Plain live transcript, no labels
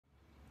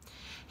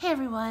Hey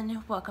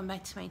everyone, welcome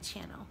back to my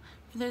channel.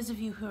 For those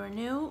of you who are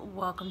new,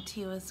 welcome to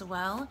you as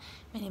well.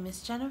 My name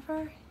is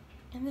Jennifer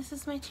and this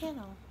is my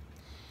channel.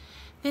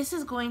 This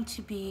is going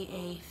to be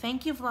a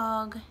thank you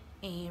vlog,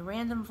 a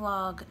random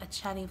vlog, a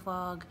chatty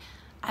vlog.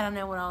 I don't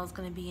know what all is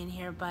going to be in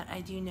here, but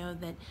I do know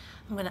that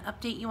I'm going to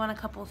update you on a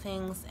couple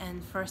things,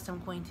 and first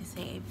I'm going to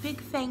say a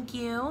big thank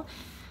you.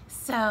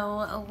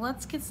 So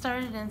let's get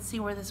started and see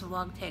where this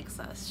vlog takes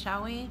us,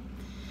 shall we?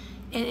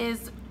 It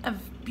is a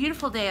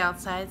beautiful day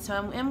outside, so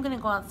I'm going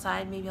to go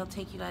outside. Maybe I'll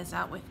take you guys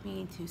out with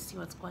me to see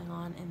what's going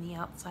on in the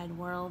outside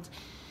world.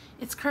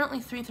 It's currently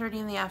 3:30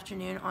 in the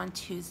afternoon on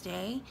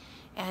Tuesday,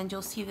 and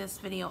you'll see this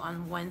video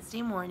on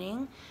Wednesday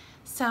morning.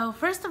 So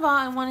first of all,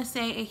 I want to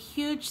say a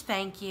huge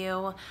thank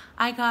you.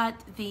 I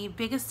got the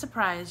biggest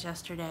surprise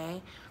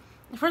yesterday.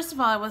 First of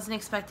all, I wasn't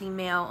expecting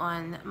mail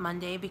on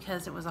Monday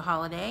because it was a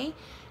holiday.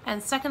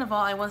 And second of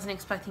all, I wasn't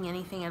expecting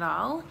anything at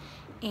all.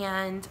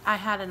 And I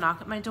had a knock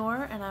at my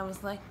door and I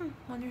was like,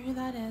 wonder who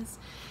that is.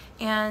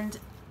 And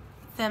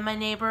then my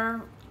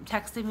neighbor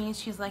texted me and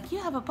she's like, you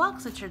have a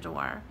box at your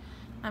door.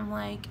 I'm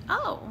like,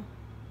 oh,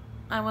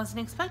 I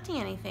wasn't expecting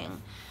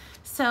anything.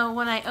 So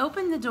when I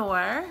opened the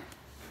door,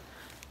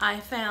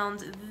 I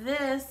found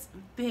this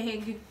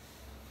big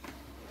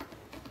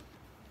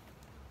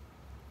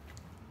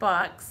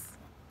box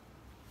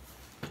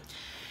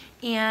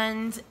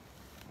and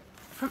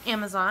from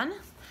Amazon,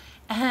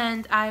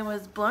 and I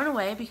was blown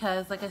away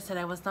because, like I said,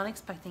 I was not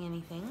expecting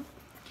anything.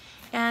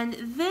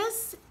 And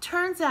this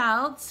turns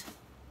out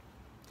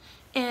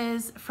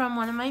is from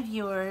one of my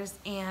viewers,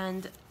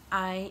 and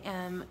I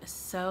am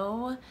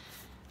so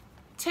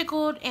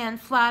tickled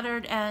and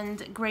flattered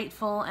and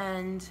grateful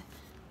and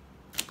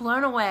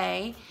blown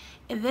away.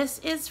 This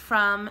is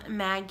from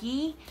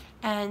Maggie,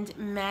 and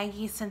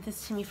Maggie sent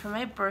this to me for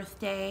my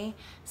birthday,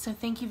 so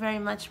thank you very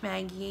much,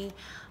 Maggie.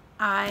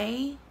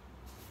 I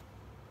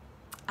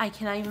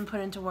cannot even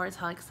put into words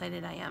how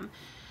excited I am.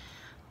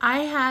 I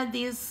had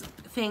these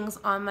things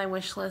on my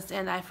wish list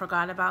and I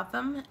forgot about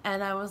them,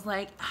 and I was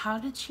like, how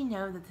did she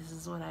know that this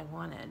is what I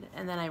wanted?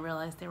 And then I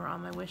realized they were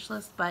on my wish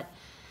list. But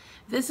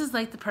this is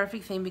like the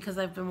perfect thing because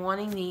I've been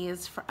wanting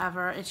these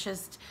forever. It's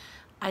just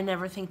I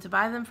never think to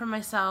buy them for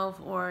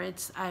myself, or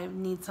I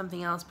need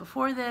something else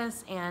before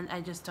this and I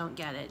just don't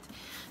get it.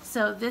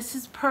 So this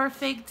is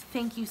perfect.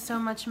 Thank you so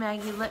much,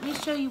 Maggie. Let me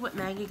show you what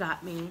Maggie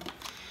got me.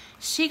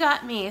 She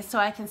got me, so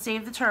I can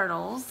save the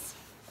turtles,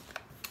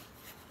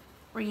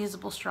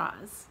 reusable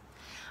straws.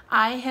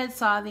 I had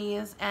saw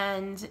these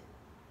and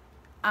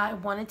I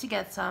wanted to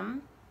get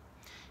some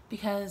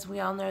because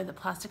we all know that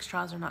plastic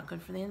straws are not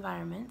good for the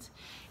environment,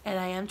 and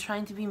I am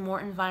trying to be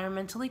more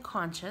environmentally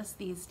conscious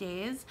these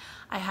days.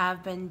 I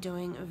have been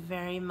doing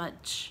very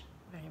much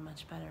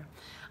better.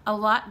 A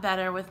lot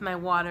better with my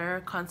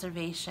water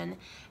conservation,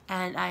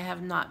 and I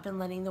have not been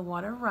letting the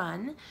water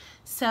run.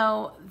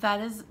 So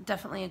that is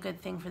definitely a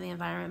good thing for the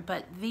environment.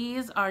 But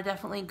these are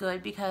definitely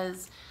good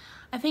because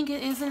I think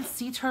it isn't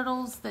sea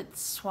turtles that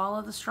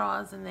swallow the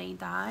straws and they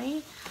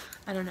die.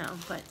 I don't know,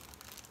 but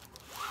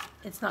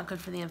it's not good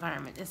for the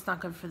environment. It's not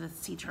good for the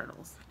sea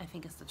turtles. I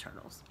think it's the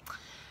turtles.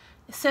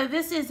 So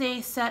this is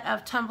a set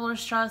of tumbler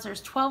straws.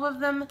 There's 12 of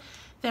them.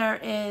 There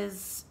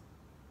is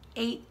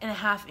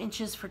 8.5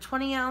 inches for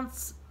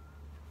 20-ounce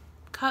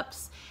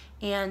cups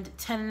and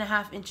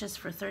 10.5 inches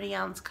for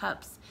 30-ounce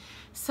cups.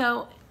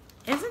 So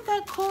isn't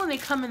that cool? And they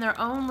come in their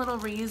own little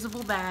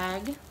reusable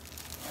bag.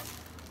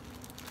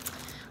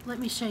 Let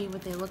me show you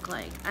what they look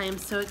like. I am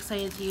so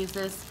excited to use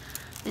this.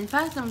 In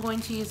fact, I'm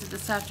going to use it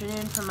this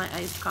afternoon for my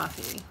iced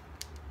coffee.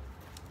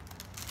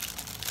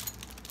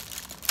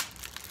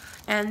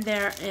 And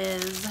there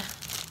is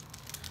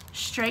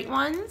straight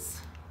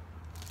ones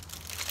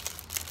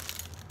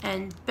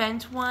and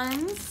bent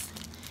ones,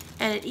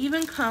 and it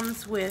even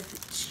comes with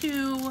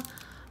 2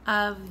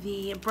 of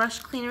the brush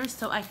cleaners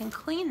so I can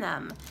clean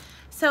them.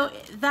 So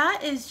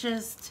that is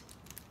just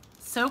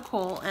so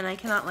cool, and I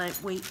cannot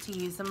wait to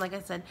use them. Like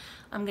I said,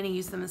 I'm going to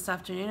use them this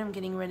afternoon. I'm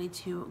getting ready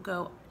to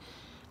go.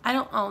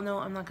 Oh no,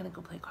 I'm not going to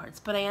go play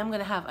cards, but I am going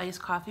to have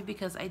iced coffee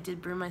because I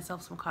did brew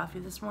myself some coffee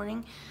this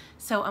morning.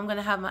 So I'm going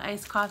to have my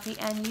iced coffee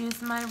and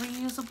use my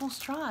reusable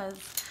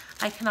straws.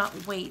 I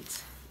cannot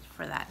wait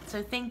for that.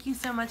 So thank you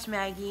so much,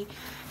 Maggie.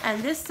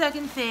 And this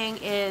second thing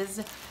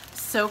is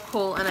so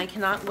cool, and I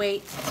cannot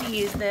wait to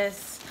use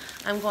this.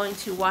 I'm going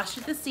to wash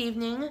it this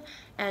evening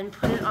and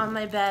put it on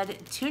my bed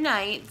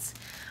tonight.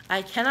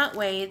 I cannot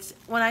wait.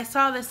 When I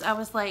saw this, I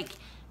was like,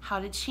 how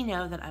did she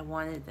know that I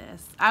wanted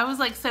this? I was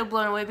like so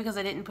blown away because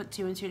I didn't put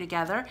 2 and 2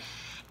 together.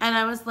 And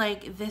I was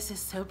like, this is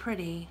so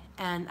pretty.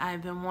 And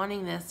I've been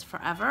wanting this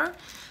forever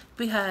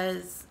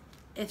because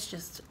it's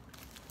just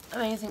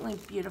amazingly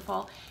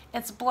beautiful.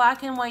 It's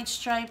black and white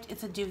striped.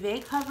 It's a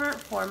duvet cover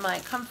for my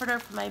comforter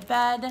for my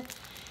bed.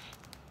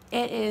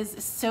 It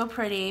is so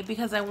pretty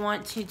because I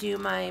want to do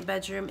my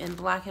bedroom in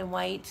black and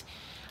white.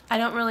 I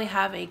don't really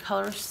have a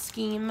color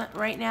scheme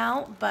right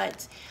now,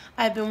 but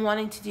I've been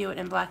wanting to do it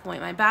in black and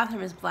white. My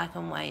bathroom is black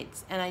and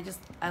white, and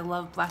I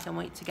love black and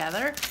white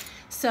together.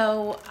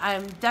 So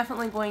I'm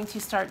definitely going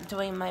to start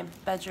doing my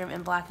bedroom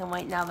in black and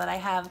white now that I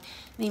have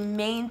the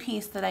main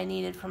piece that I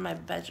needed for my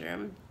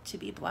bedroom to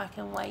be black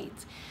and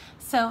white.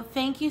 So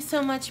thank you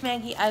so much,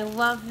 Maggie. I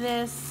love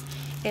this.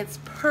 It's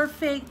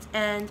perfect,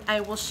 and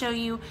I will show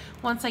you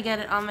once I get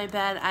it on my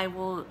bed. I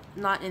will,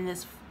 not in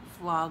this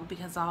vlog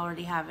because I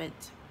already have it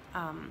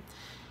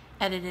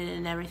edited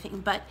and everything,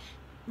 but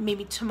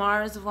maybe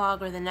tomorrow's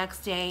vlog or the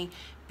next day,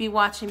 be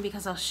watching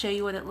because I'll show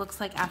you what it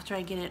looks like after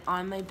I get it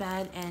on my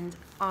bed and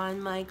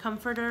on my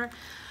comforter.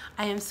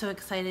 I am so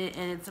excited,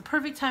 and it's a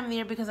perfect time of the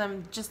year because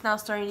I'm just now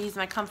starting to use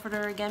my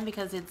comforter again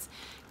because it's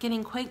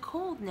getting quite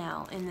cold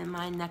now in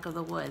my neck of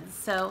the woods.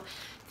 So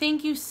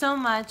thank you so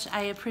much.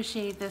 I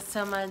appreciate this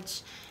so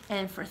much,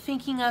 and for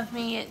thinking of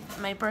me at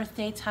my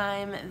birthday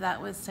time.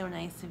 That was so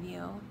nice of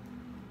you.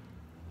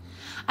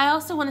 I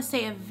also want to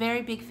say a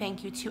very big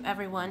thank you to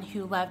everyone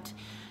who left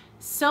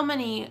so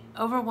many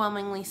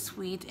overwhelmingly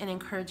sweet and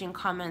encouraging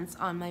comments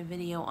on my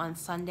video on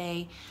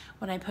Sunday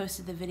when I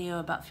posted the video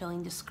about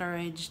feeling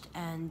discouraged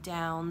and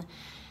down.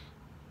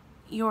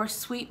 Your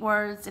sweet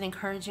words and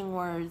encouraging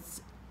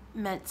words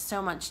meant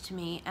so much to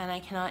me, and I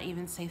cannot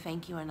even say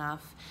thank you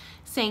enough.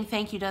 Saying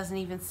thank you doesn't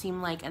even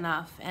seem like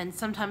enough, and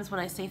sometimes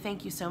when I say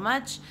thank you so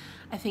much,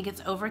 I think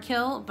it's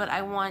overkill, but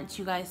I want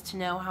you guys to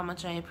know how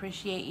much I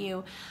appreciate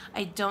you.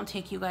 I don't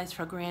take you guys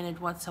for granted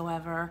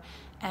whatsoever,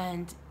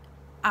 and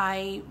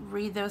I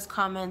read those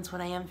comments when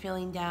I am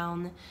feeling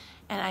down,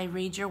 and I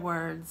read your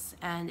words,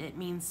 and it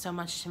means so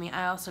much to me.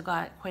 I also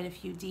got quite a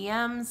few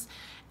DMs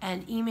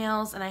and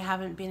emails, and I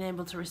haven't been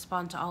able to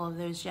respond to all of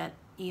those yet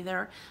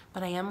either,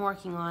 but I am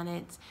working on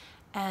it.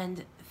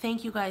 And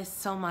thank you guys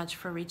so much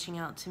for reaching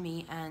out to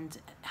me and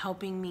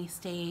helping me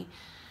stay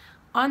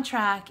on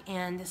track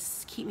and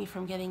keep me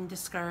from getting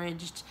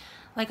discouraged.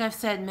 Like I've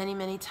said many,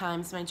 many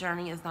times, my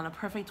journey is not a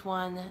perfect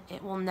one.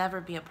 It will never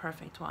be a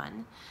perfect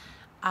one.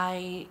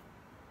 I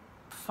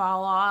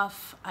fall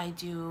off, I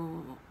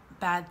do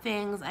bad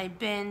things, I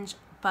binge,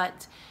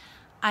 but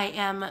I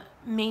am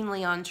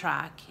mainly on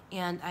track,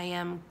 and I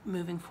am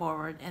moving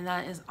forward, and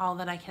that is all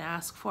that I can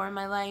ask for in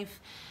my life,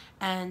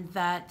 and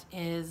that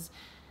is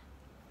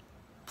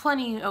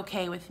plenty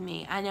okay with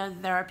me. I know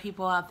there are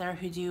people out there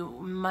who do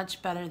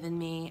much better than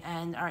me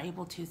and are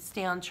able to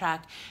stay on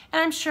track,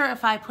 and I'm sure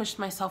if I pushed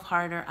myself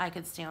harder, I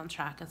could stay on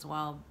track as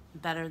well,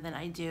 better than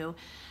I do.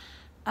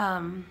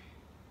 But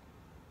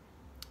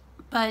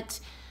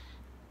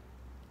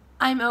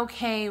I'm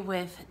okay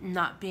with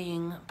not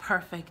being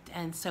perfect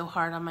and so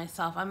hard on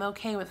myself. I'm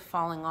okay with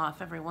falling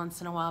off every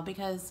once in a while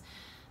because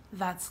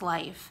that's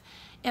life.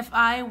 If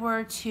I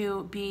were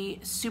to be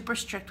super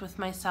strict with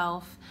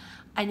myself,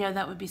 I know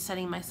that would be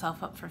setting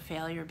myself up for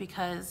failure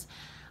because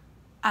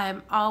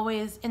I'm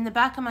always, in the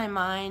back of my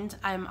mind,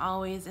 I'm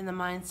always in the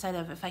mindset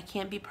of if I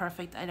can't be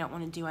perfect, I don't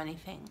want to do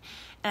anything.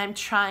 And I'm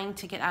trying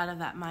to get out of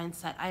that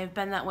mindset. I have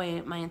been that way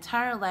my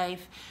entire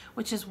life,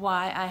 which is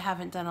why I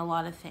haven't done a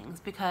lot of things,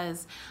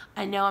 because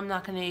I know I'm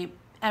not going to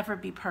ever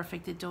be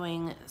perfect at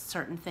doing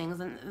certain things.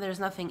 And there's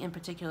nothing in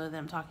particular that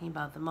I'm talking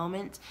about at the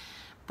moment.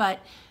 But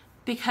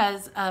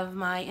because of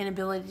my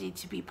inability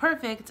to be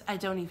perfect, I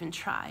don't even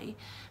try.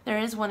 There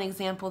is one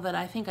example that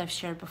I think I've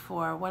shared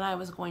before. When I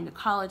was going to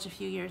college a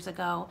few years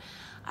ago,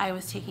 I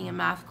was taking a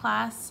math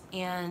class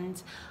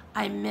and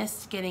I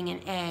missed getting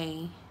an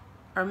A,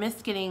 or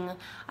missed getting,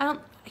 I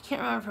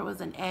can't remember if it was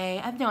an A.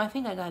 No, I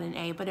think I got an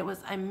A, but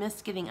I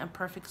missed getting a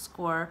perfect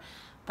score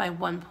by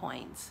 1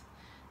 point.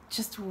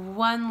 Just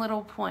one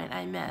little point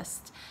I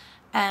missed.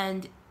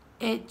 And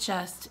it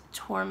just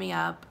tore me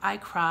up. I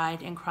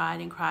cried and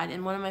cried and cried.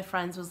 And one of my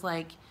friends was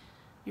like,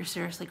 "You're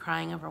seriously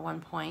crying over 1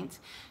 point?"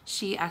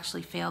 She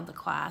actually failed the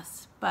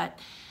class. But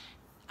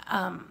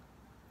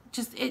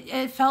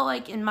it felt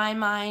like in my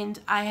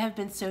mind, I have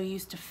been so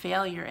used to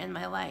failure in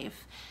my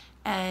life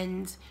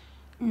and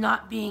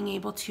not being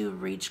able to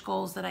reach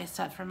goals that I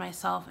set for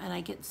myself. And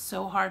I get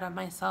so hard on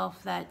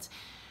myself that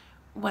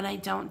when I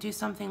don't do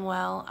something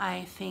well,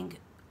 I think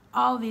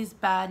all these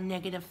bad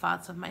negative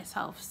thoughts of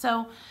myself.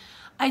 So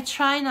I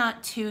try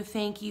not to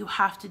think you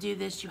have to do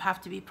this, you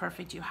have to be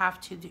perfect, you have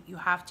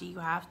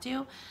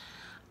to.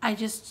 I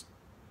just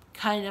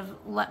kind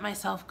of let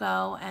myself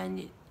go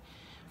and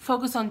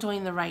focus on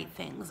doing the right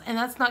things. And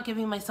that's not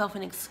giving myself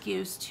an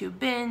excuse to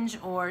binge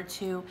or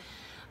to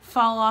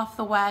fall off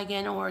the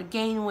wagon or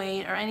gain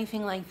weight or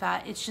anything like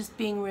that. It's just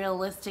being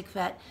realistic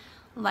that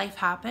life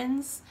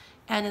happens.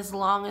 And as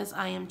long as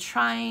I am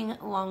trying,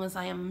 as long as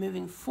I am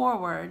moving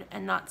forward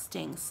and not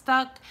staying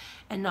stuck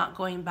and not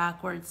going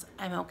backwards,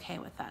 I'm okay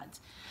with that.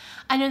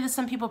 I know that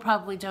some people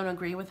probably don't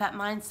agree with that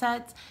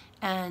mindset,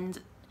 and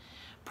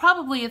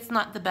probably it's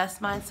not the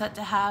best mindset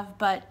to have,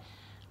 but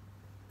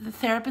the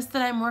therapist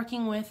that I'm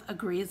working with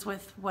agrees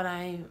with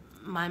my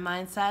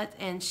mindset,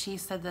 and she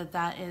said that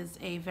that is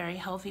a very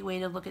healthy way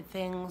to look at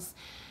things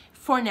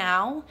for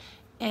now.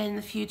 In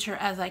the future,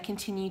 as I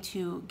continue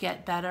to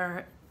get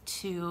better,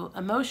 to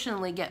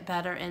emotionally get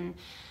better and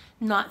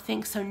not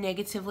think so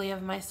negatively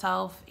of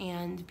myself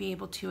and be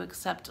able to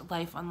accept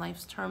life on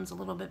life's terms a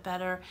little bit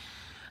better.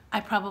 I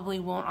probably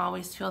won't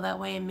always feel that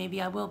way, and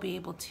maybe I will be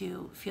able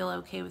to feel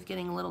okay with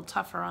getting a little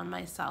tougher on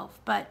myself.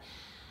 But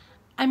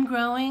I'm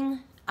growing,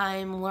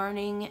 I'm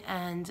learning,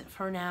 and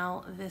for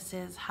now, this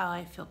is how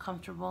I feel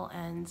comfortable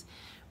and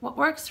what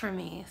works for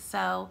me.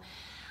 So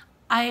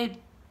I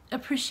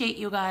appreciate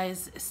you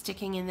guys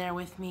sticking in there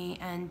with me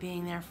and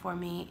being there for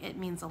me. It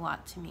means a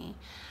lot to me.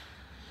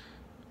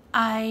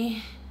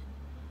 I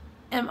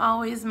am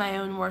always my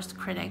own worst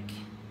critic,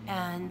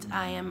 and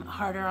I am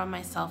harder on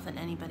myself than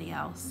anybody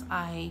else.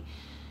 I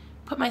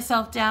put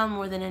myself down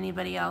more than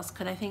anybody else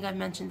could. I think I've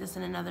mentioned this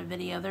in another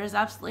video. There is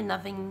absolutely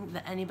nothing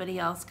that anybody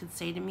else could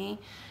say to me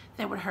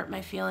that would hurt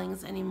my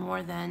feelings any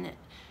more than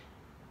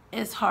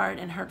as hard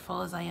and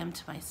hurtful as I am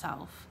to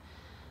myself.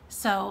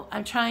 So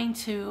I'm trying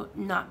to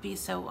not be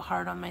so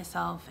hard on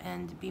myself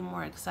and be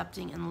more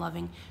accepting and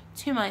loving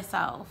to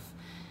myself.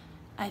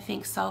 I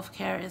think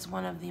self-care is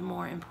one of the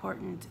more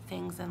important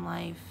things in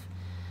life,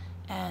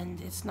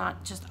 and it's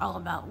not just all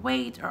about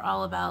weight or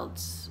all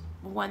about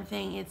one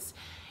thing. It's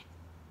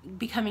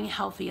becoming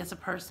healthy as a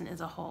person as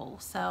a whole.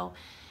 So,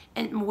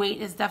 and weight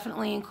is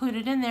definitely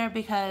included in there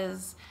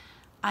because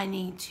I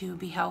need to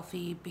be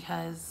healthy,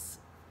 because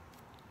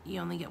you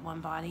only get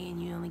one body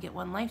and you only get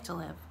one life to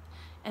live.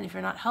 And if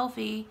you're not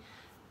healthy,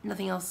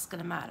 nothing else is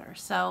going to matter.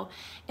 So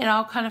it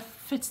all kind of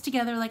fits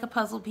together like a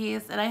puzzle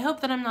piece. And I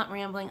hope that I'm not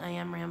rambling. I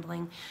am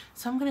rambling.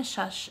 So I'm going to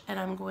shush, and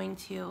I'm going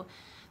to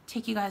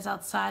take you guys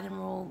outside, and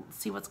we'll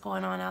see what's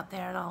going on out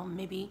there. And I'll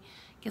maybe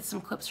get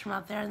some clips from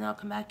out there, and then I'll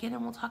come back in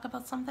and we'll talk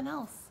about something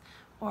else.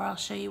 Or I'll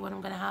show you what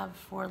I'm going to have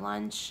for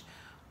lunch.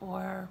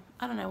 Or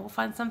I don't know. We'll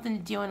find something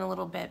to do in a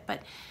little bit.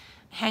 But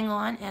hang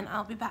on, and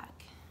I'll be back.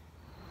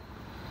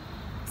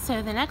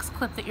 So the next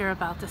clip that you're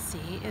about to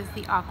see is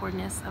the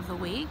awkwardness of the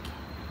week,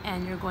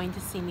 and you're going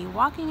to see me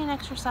walking and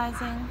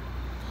exercising.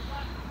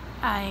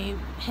 I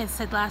had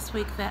said last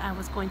week that I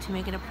was going to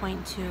make it a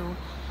point to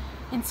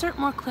insert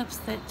more clips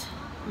that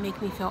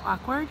make me feel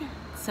awkward,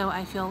 so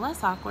I feel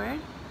less awkward.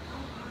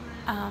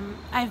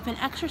 I've been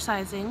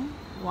exercising,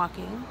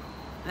 walking.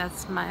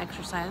 That's my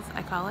exercise,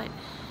 I call it.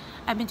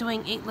 I've been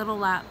doing 8 little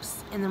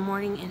laps in the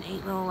morning and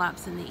 8 little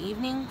laps in the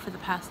evening for the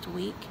past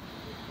week.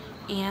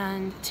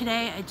 And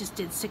today I just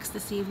did 6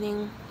 this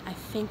evening. I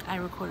think I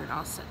recorded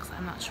all 6,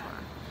 I'm not sure.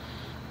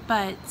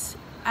 But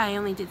I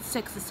only did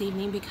 6 this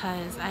evening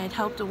because I had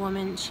helped a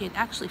woman. She had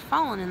actually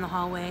fallen in the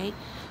hallway.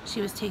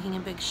 She was taking a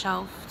big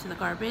shelf to the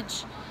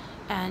garbage,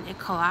 and it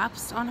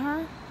collapsed on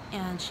her,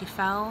 and she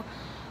fell,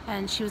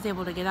 and she was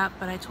able to get up,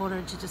 but I told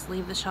her to just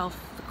leave the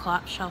shelf, the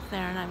collapsed shelf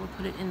there, and I would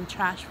put it in the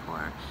trash for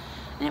her.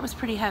 And it was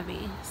pretty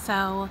heavy.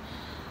 So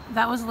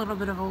that was a little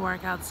bit of a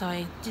workout, so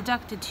I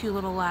deducted 2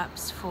 little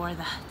laps for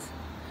that.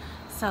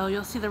 So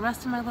you'll see the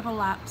rest of my little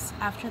laps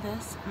after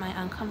this, my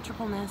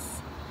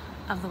uncomfortableness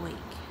of the week.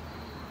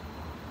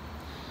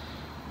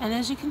 And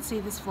as you can see,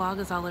 this vlog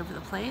is all over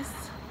the place.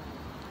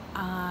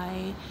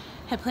 I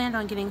had planned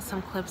on getting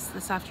some clips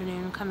this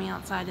afternoon coming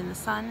outside in the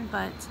sun,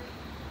 but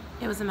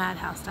it was a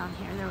madhouse down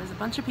here. There was a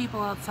bunch of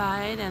people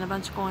outside and a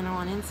bunch going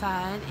on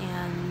inside,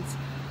 and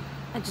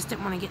I just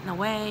didn't want to get in the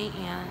way,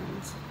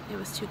 and it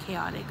was too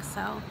chaotic.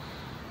 So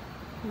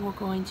we're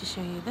going to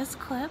show you this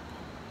clip,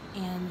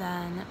 and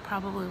then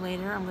probably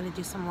later I'm going to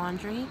do some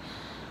laundry,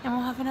 and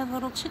we'll have another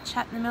little chit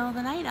chat in the middle of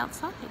the night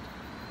outside.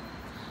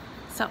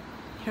 So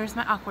here's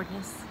my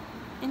awkwardness.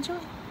 Enjoy.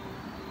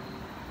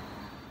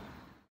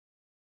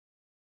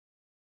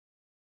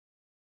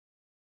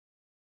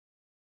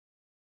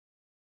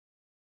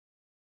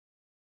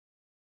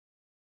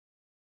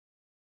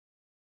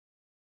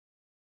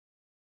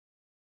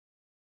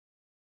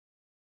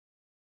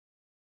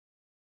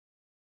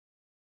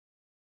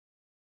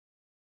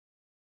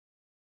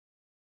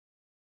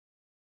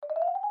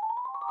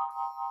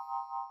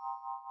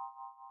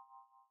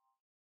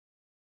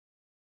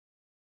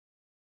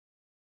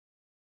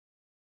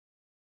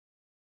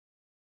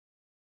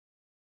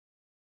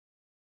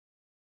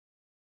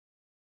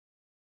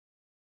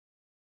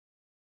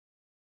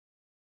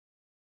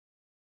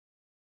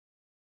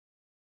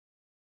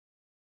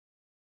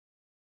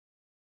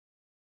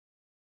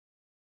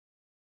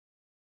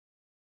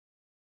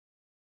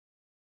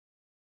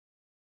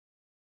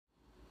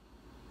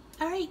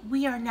 Alright,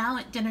 we are now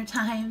at dinner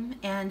time,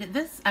 and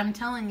this, I'm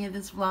telling you,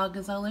 this vlog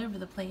is all over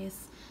the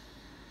place.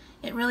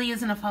 It really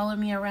isn't a follow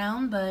me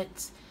around,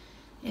 but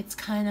it's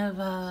kind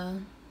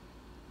of,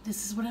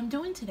 this is what I'm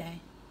doing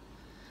today.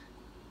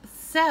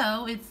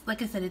 So, it's,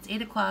 like I said, it's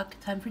 8 o'clock,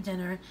 time for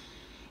dinner,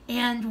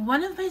 and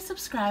one of my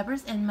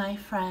subscribers and my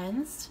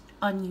friends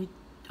on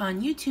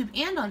YouTube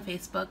and on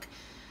Facebook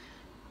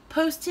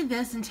posted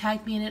this and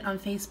tagged me in it on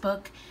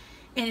Facebook.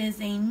 It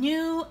is a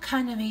new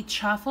kind of a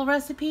Chaffle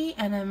recipe,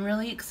 and I'm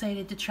really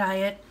excited to try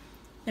it.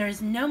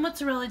 There's no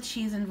mozzarella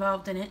cheese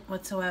involved in it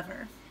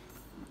whatsoever.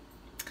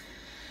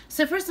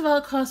 So first of all,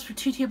 it calls for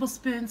 2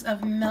 tablespoons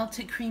of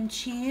melted cream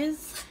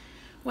cheese,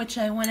 which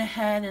I went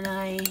ahead and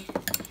I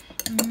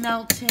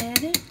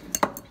melted.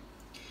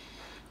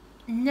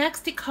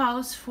 Next it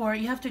calls for,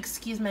 you have to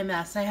excuse my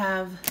mess, I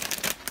have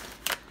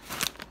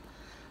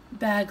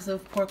bags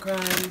of pork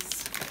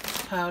rinds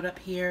piled up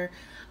here.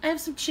 I have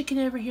some chicken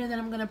over here that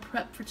I'm going to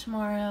prep for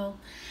tomorrow.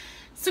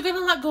 So got a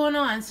lot going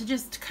on, so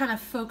just kind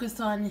of focus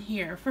on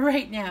here for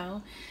right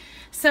now.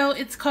 So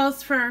it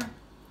calls for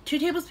 2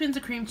 tablespoons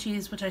of cream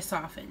cheese, which I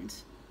softened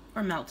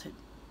or melted,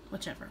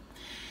 whichever.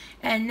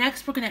 And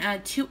next we're going to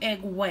add 2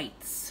 egg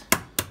whites.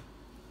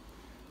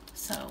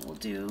 So we'll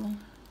do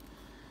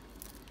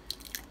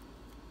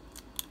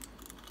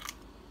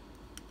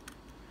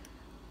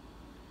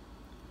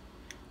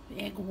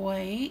the egg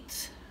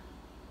white.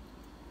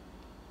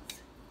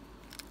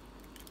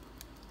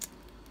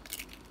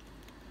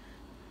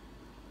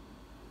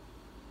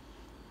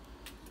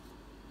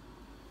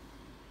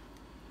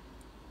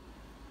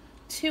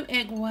 Two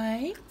egg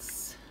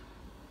whites.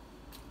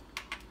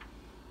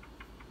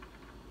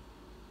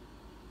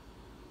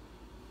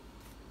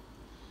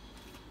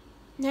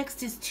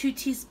 Next is 2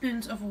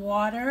 teaspoons of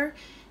water,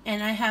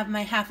 and I have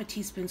my ½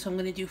 teaspoon, so I'm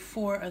going to do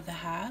 4 of the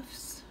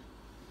halves.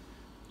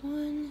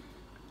 1,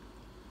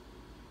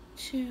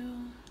 2,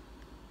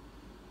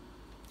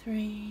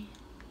 3,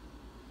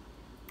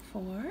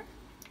 4.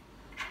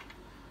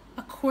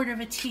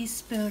 1/4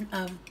 teaspoon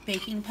of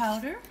baking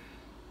powder.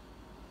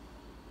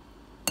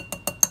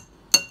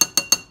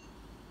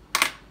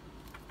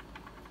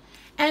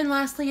 And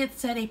lastly, it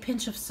said a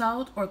pinch of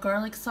salt or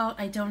garlic salt.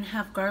 I don't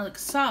have garlic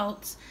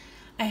salt.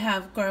 I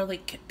have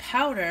garlic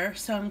powder,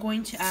 so I'm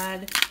going to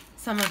add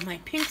some of my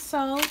pink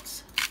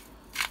salt.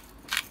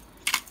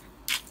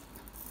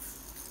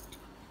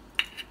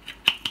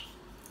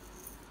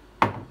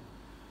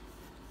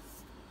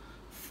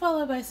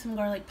 Followed by some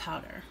garlic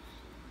powder.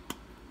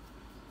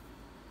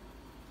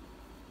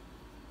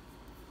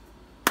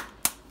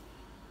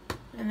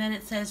 And then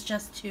it says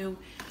just to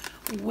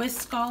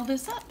whisk all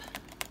this up.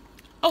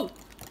 Oh,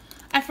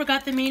 I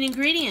forgot the main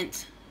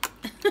ingredient.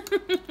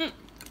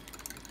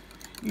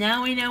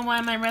 Now we know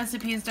why my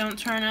recipes don't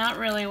turn out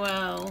really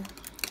well.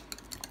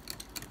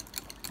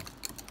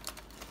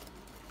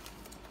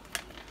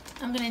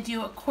 I'm going to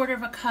do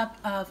 1/4 cup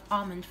of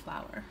almond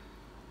flour.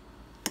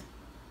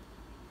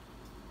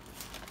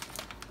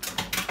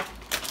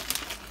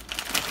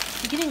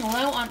 I'm getting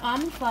low on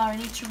almond flour. I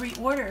need to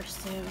reorder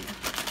soon.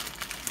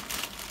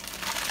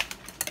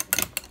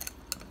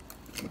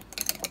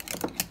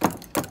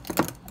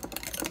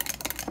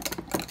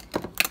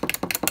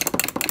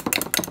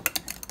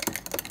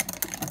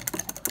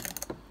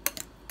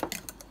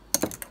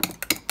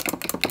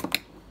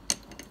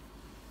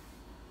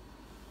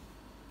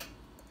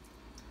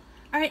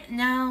 Alright,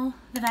 now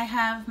that I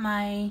have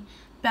my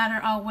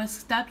batter all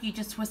whisked up, you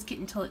just whisk it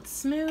until it's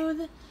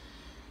smooth.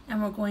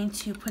 And we're going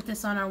to put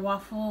this on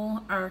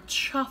our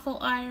chaffle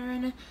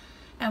iron.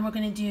 And we're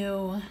going to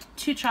do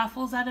 2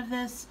 chaffles out of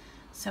this,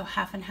 so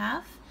half and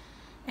half.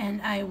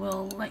 And I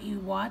will let you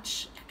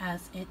watch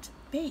as it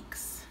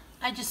bakes.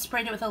 I just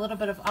sprayed it with a little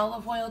bit of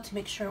olive oil to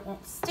make sure it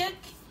won't stick.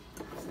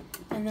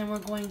 And then we're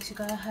going to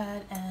go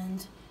ahead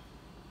and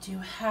do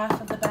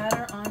half of the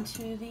batter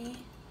onto the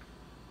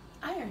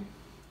iron.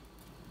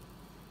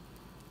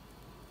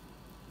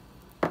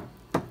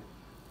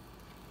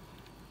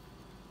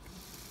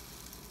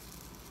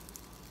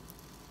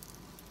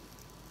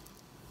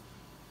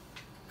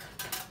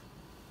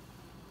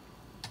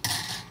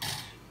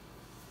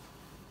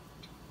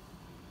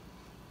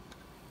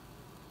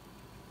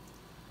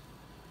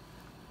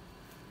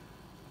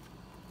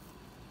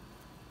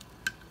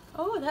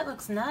 Oh, that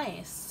looks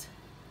nice.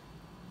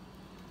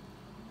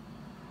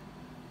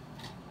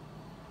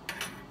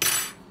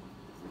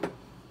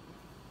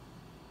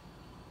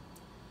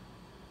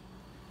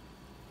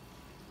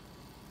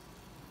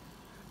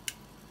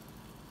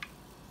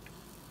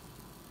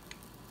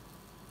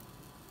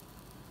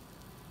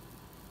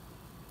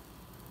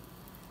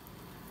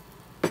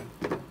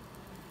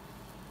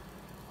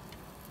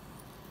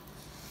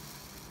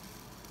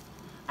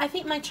 I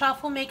think my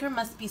chaffle maker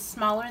must be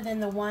smaller than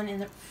the one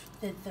in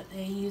that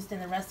they used in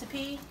the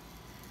recipe,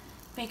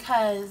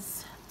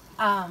 because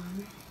I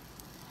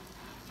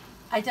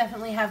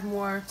definitely have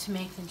more to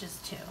make than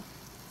just 2.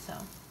 So.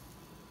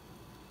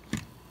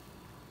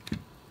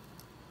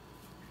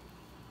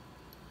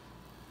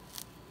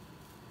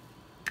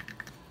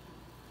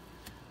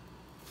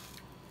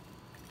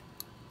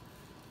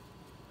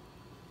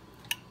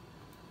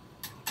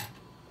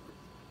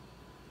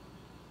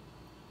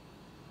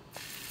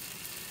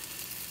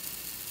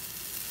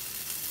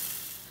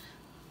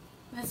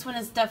 This one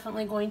is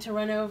definitely going to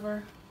run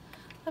over.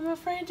 I'm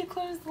afraid to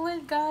close the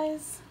lid,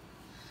 guys.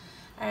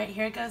 Alright,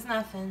 here goes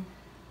nothing.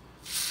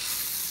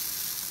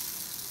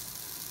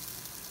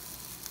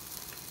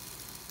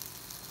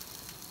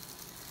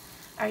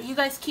 Alright, you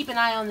guys keep an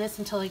eye on this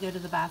until I go to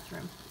the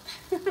bathroom.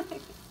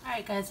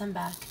 Alright guys, I'm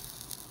back.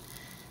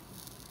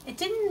 It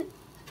didn't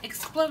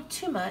explode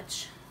too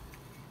much.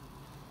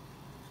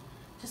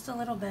 Just a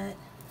little bit.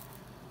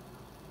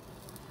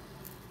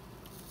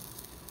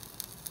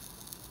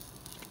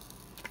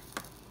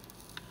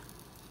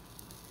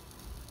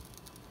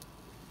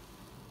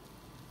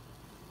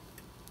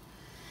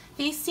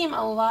 These seem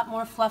a lot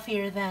more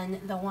fluffier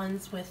than the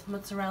ones with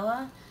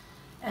mozzarella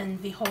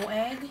and the whole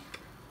egg.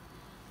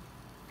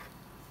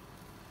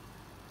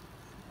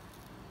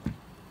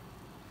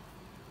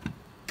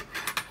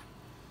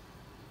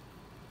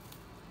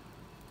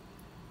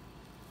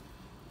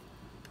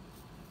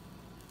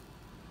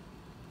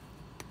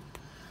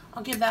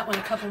 I'll give that one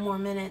a couple more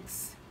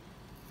minutes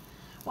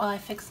while I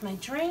fix my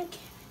drink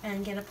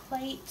and get a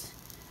plate,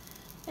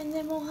 and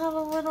then we'll have a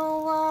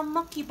little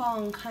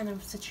mukbang kind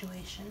of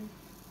situation.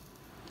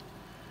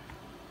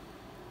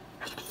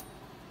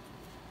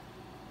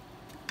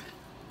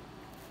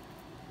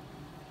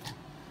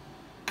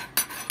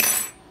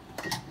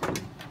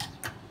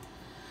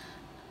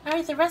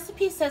 Alright, the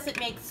recipe says it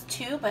makes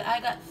 2, but I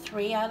got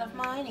 3 out of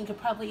mine. You could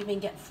probably even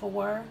get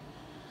 4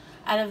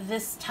 out of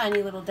this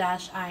tiny little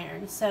dash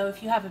iron. So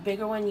if you have a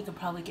bigger one, you could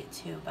probably get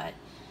 2, but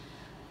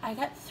I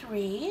got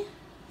 3.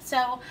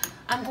 So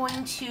I'm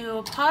going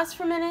to pause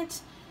for a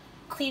minute,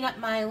 clean up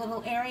my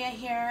little area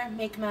here,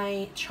 make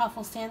my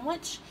chaffle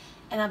sandwich,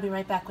 and I'll be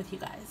right back with you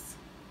guys.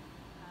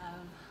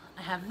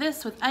 I have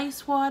this with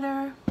ice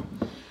water.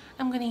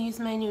 I'm going to use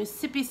my new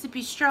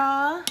sippy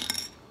straw.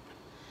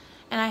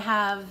 And I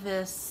have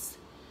this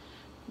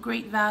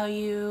Great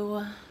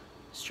Value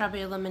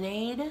strawberry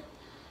lemonade.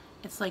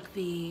 It's like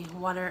the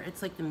water,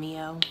 it's like the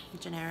Mio,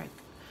 generic.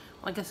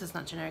 Well, I guess it's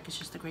not generic, it's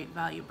just the Great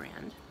Value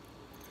brand.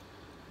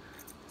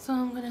 So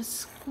I'm gonna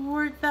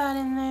squirt that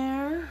in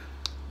there.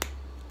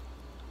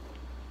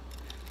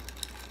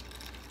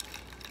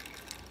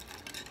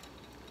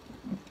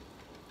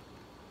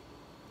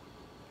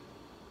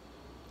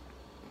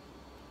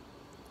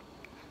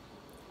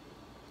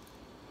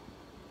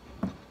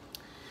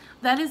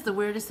 That is the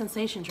weirdest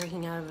sensation,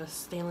 drinking out of a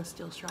stainless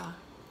steel straw.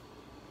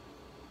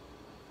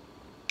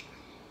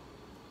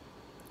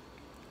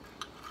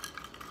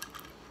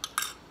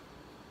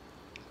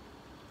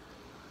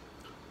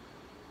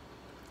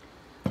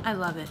 I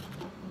love it.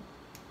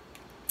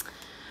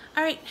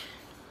 All right,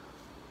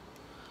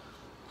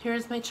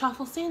 here's my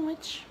chaffle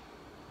sandwich.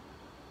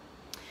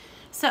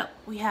 So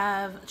we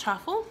have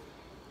chaffle,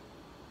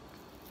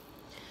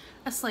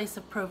 a slice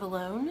of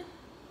provolone,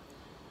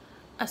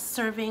 a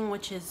serving,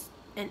 which is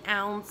an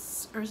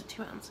ounce, or is it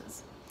 2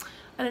 ounces?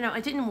 I don't know, I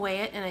didn't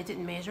weigh it and I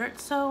didn't measure it,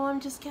 so I'm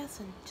just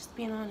guessing, just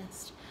being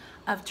honest.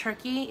 Of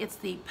turkey, it's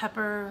the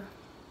pepper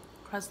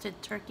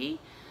crusted turkey,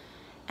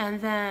 and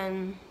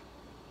then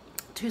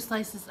 2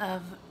 slices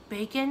of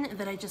bacon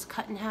that I just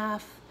cut in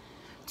half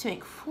to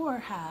make 4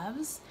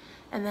 halves,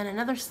 and then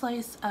another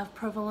slice of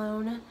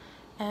provolone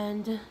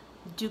and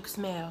Duke's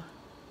mayo,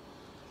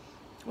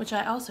 which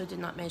I also did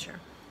not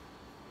measure.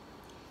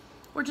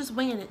 We're just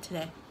winging it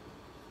today.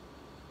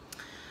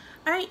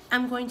 Alright,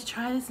 I'm going to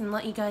try this and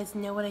let you guys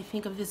know what I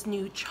think of this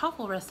new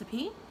chaffle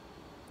recipe.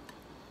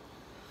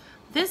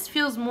 This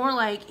feels more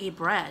like a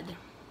bread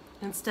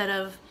instead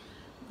of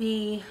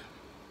the,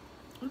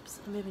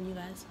 oops, I'm moving you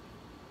guys.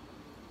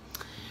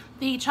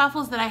 The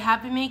chaffles that I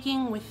have been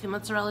making with the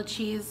mozzarella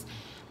cheese,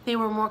 they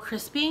were more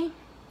crispy,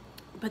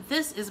 but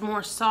this is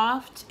more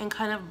soft and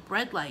kind of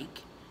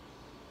bread-like.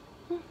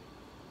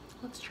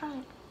 Let's try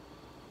it.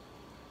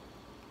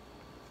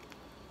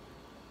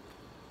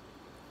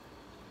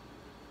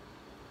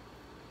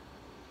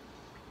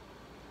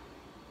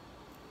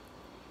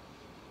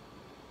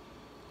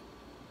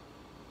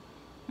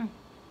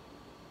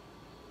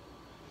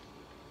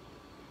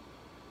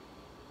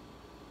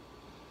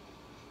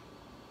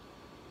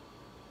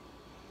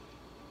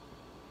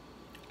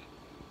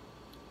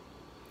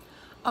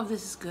 Oh,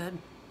 this is good.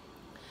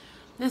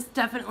 This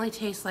definitely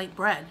tastes like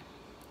bread,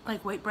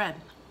 like white bread.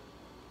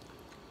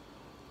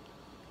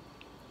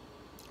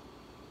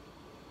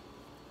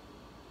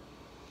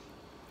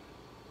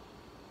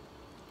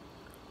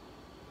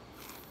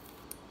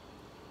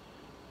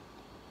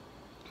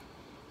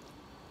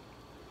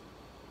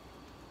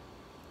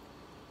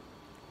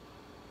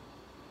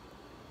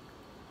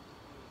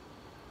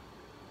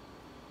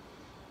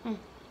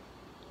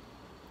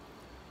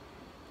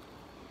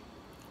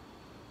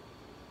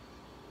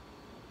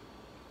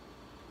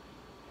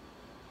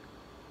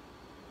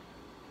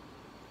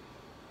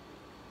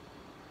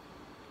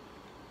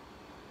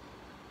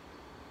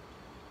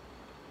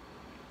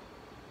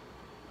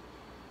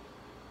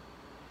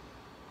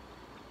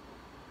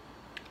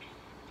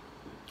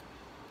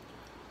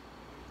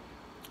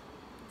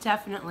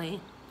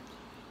 Definitely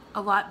a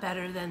lot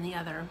better than the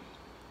other.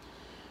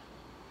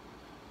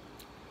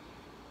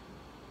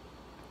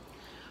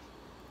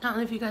 I don't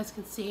know if you guys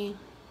can see.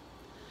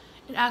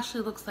 It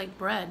actually looks like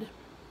bread.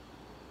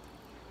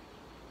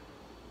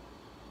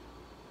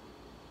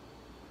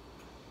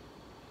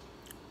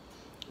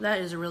 That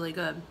is really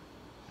good.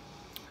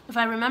 If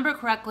I remember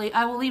correctly,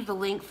 I will leave the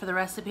link for the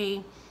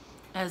recipe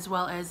as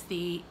well as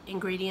the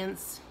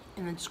ingredients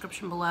in the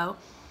description below.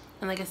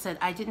 And like I said,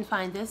 I didn't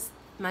find this.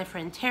 My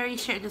friend Terry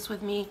shared this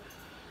with me,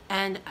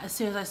 and as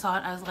soon as I saw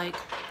it, I was like,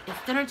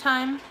 it's dinner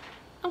time,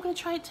 I'm gonna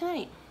try it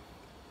tonight.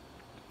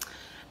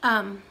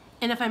 And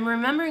if I'm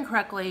remembering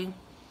correctly,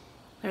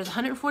 there's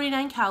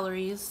 149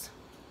 calories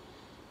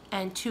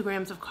and 2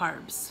 grams of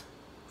carbs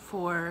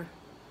for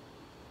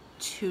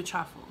 2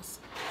 Chaffles.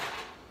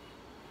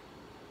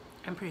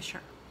 I'm pretty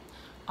sure.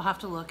 I'll have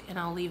to look, and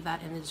I'll leave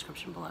that in the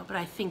description below, but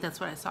I think that's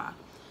what I saw.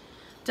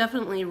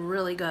 Definitely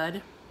really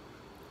good.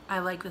 I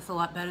like this a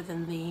lot better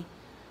than the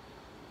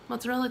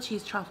mozzarella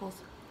cheese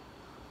truffles.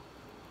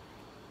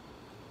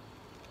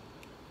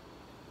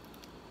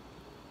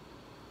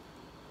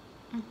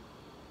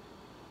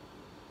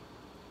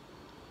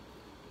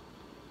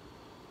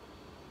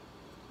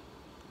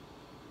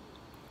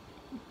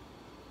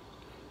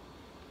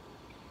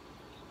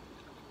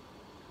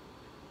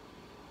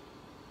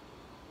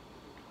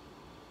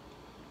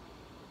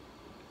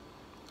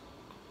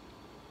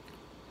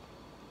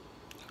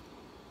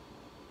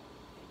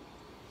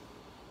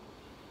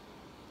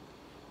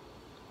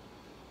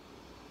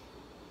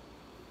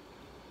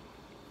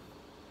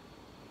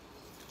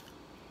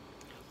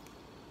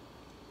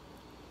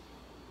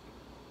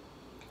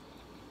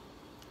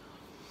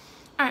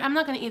 Alright, I'm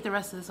not going to eat the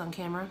rest of this on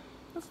camera.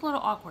 It's a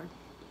little awkward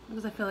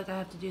because I feel like I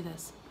have to do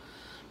this.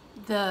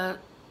 The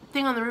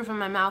thing on the roof of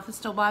my mouth is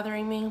still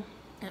bothering me.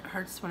 It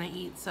hurts when I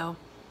eat, so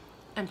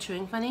I'm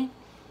chewing funny.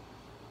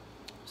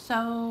 So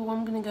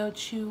I'm going to go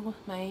chew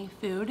my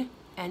food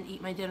and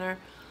eat my dinner.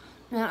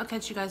 And then I'll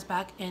catch you guys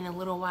back in a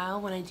little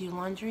while when I do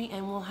laundry,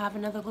 and we'll have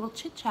another little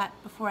chit chat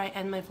before I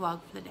end my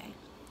vlog for the day.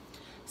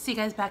 See you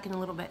guys back in a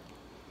little bit.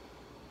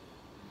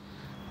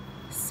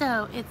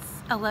 So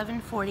it's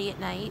 11:40 at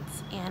night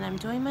and I'm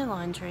doing my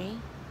laundry.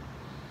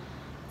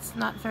 It's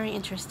not very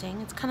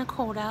interesting. It's kind of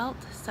cold out,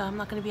 so I'm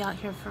not going to be out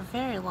here for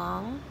very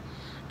long.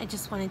 I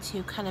just wanted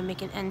to kind of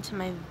make an end to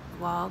my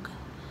vlog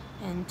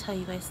and tell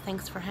you guys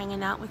thanks for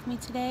hanging out with me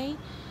today.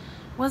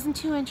 Wasn't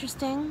too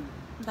interesting,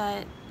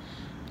 but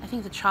I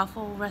think the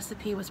Chaffle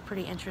recipe was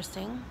pretty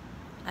interesting.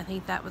 I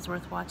think that was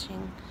worth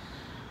watching.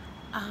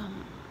 A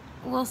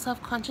little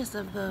self-conscious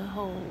of the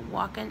whole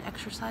walk-in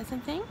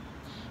exercising thing.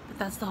 But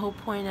that's the whole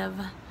point of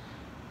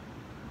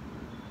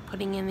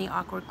putting in the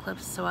awkward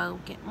clips, so I'll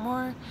get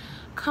more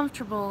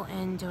comfortable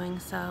in doing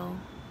so.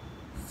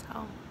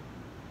 So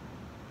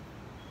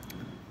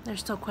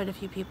there's still quite a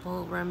few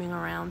people roaming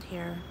around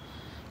here,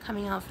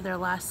 coming out for their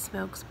last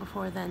smokes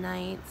before the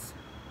night.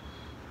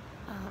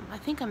 I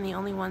think I'm the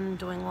only one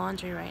doing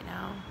laundry right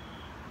now.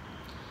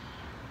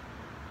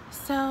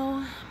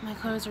 So my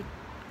clothes are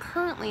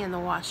currently in the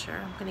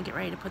washer. I'm gonna get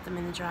ready to put them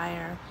in the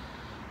dryer.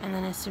 And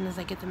then as soon as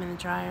I get them in the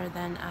dryer,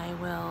 then I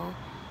will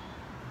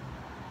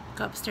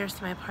go upstairs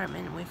to my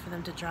apartment and wait for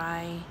them to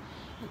dry,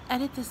 and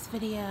edit this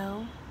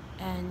video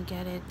and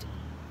get it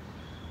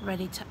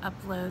ready to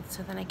upload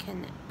so that I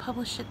can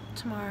publish it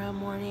tomorrow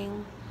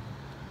morning.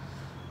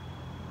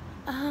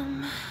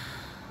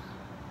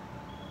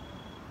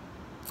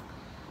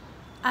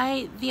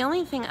 The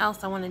only thing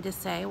else I wanted to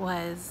say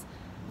was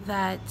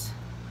that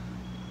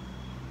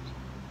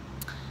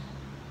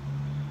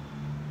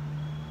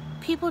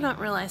people don't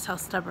realize how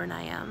stubborn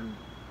I am.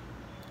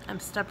 I'm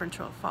stubborn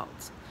to a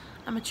fault.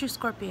 I'm a true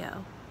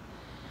Scorpio.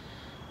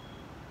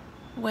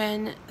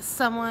 When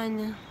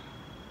someone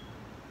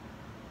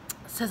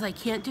says I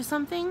can't do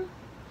something,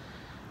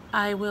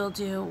 I will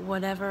do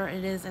whatever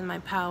it is in my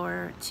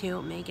power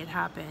to make it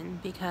happen,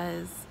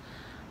 because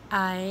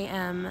I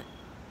am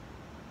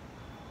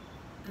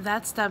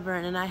that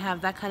stubborn and I have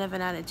that kind of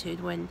an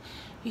attitude. When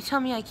you tell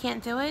me I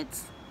can't do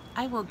it,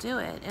 I will do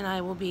it, and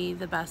I will be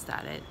the best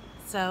at it.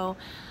 So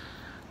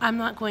I'm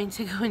not going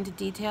to go into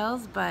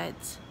details,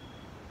 but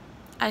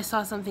I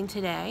saw something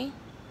today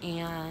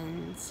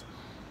and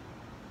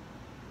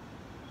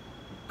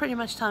pretty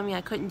much telling me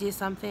I couldn't do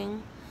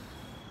something,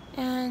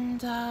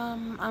 and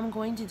I'm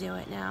going to do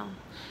it now.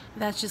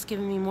 That's just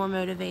giving me more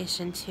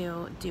motivation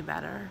to do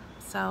better.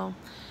 So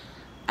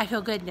I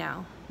feel good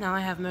now. Now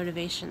I have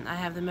motivation. I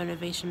have the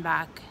motivation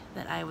back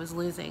that I was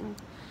losing.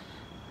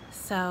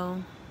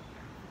 So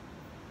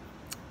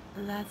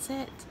that's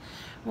it.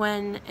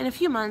 In a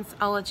few months,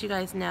 I'll let you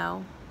guys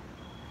know,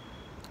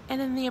 and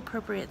in the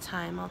appropriate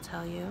time I'll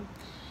tell you.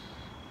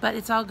 But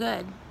it's all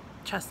good.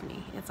 Trust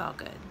me, it's all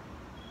good.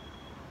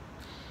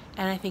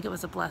 And I think it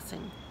was a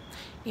blessing.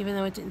 Even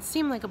though it didn't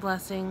seem like a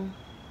blessing,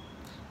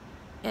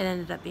 it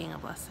ended up being a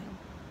blessing.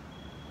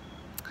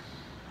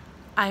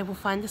 I will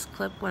find this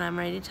clip when I'm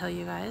ready to tell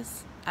you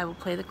guys. I will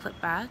play the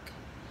clip back.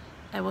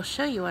 I will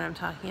show you what I'm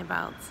talking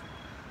about,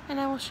 and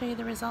I will show you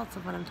the results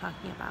of what I'm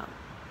talking about.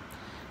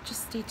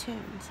 Just stay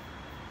tuned.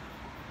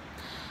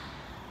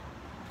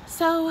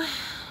 So,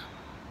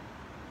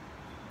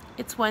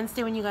 it's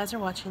Wednesday when you guys are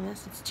watching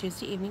this. It's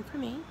Tuesday evening for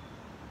me.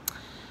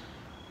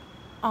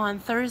 On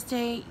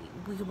Thursday,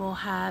 we will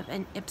have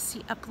an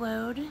Ipsy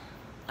upload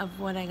of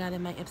what I got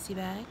in my Ipsy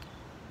bag.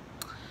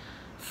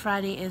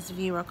 Friday is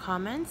viewer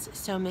comments,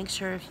 so make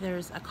sure if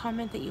there's a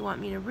comment that you want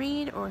me to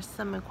read or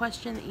some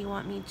question that you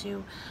want me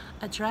to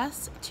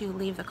address, to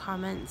leave the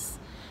comments.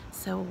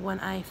 So when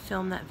I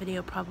film that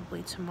video,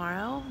 probably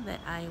tomorrow,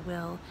 that I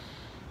will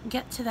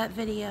get to that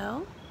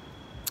video,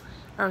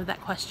 or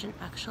that question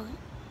actually.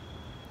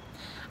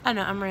 I don't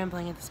know, I'm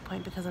rambling at this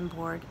point because I'm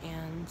bored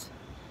and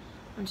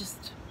I'm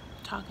just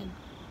talking.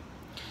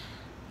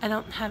 I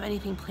don't have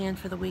anything planned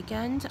for the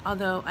weekend,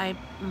 although I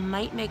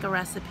might make a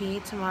recipe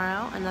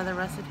tomorrow, another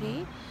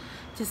recipe,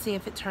 to see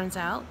if it turns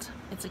out.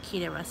 It's a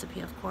keto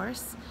recipe, of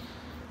course.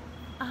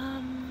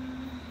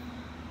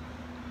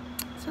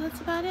 So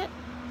that's about it.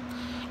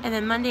 And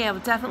then Monday, I will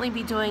definitely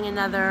be doing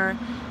another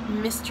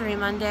Mystery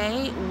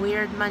Monday,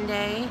 Weird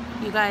Monday.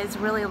 You guys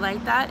really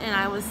liked that, and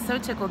I was so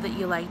tickled that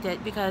you liked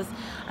it because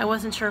I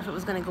wasn't sure if it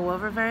was going to go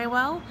over very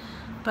well,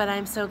 but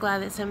I'm so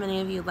glad that so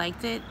many of you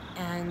liked it,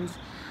 and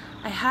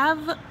I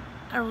have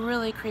a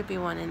really creepy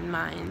one in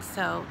mind,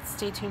 so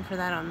stay tuned for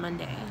that on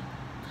Monday.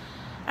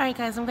 Alright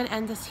guys, I'm going to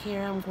end this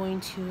here. I'm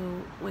going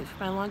to wait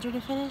for my laundry to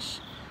finish,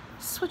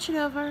 switch it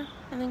over,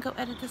 and then go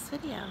edit this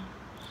video.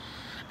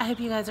 I hope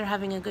you guys are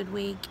having a good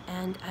week,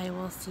 and I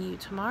will see you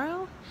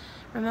tomorrow.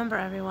 Remember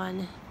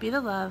everyone, be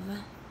the love,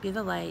 be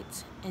the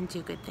light, and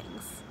do good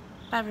things.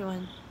 Bye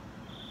everyone.